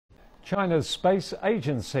China's space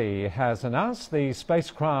agency has announced the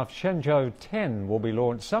spacecraft chste will be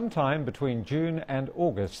launched sometime between June and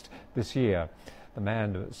August this year. The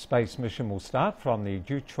manned space mission will start from the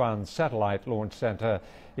Jiuquan Satellite Launch Center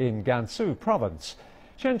in Gansu Province.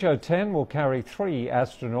 chste will carry 3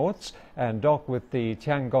 astronauts and dock with the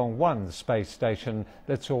Tiangong-1 space station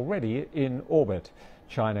that's already in orbit.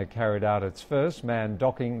 China carried out its first manned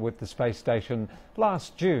docking with the space station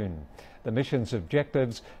last June. The mission's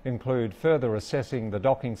objectives include further assessing the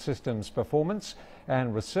docking system's performance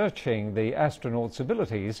and researching the astronauts'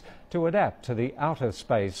 abilities to adapt to the outer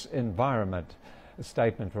space environment. A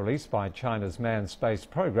statement released by China's manned space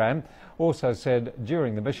program also said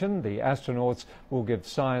during the mission the astronauts will give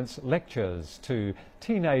science lectures to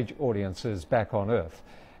teenage audiences back on Earth.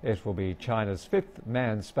 It will be China's 5th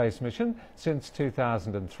manned space mission since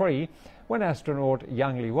 2003, when astronaut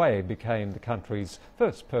Yang Liwei became the country's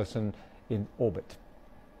first person in orbit.